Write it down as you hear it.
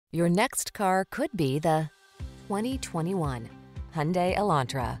Your next car could be the 2021 Hyundai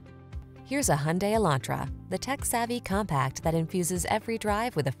Elantra. Here's a Hyundai Elantra, the tech-savvy compact that infuses every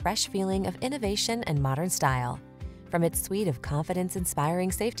drive with a fresh feeling of innovation and modern style. From its suite of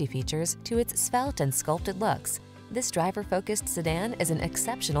confidence-inspiring safety features to its svelte and sculpted looks, this driver-focused sedan is an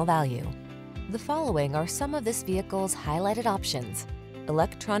exceptional value. The following are some of this vehicle's highlighted options: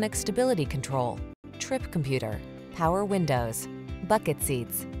 electronic stability control, trip computer, power windows, bucket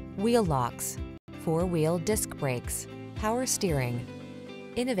seats, wheel locks, four-wheel disc brakes, power steering.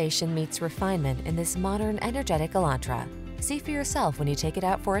 Innovation meets refinement in this modern, energetic Elantra. See for yourself when you take it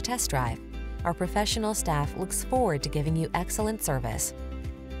out for a test drive. Our professional staff looks forward to giving you excellent service.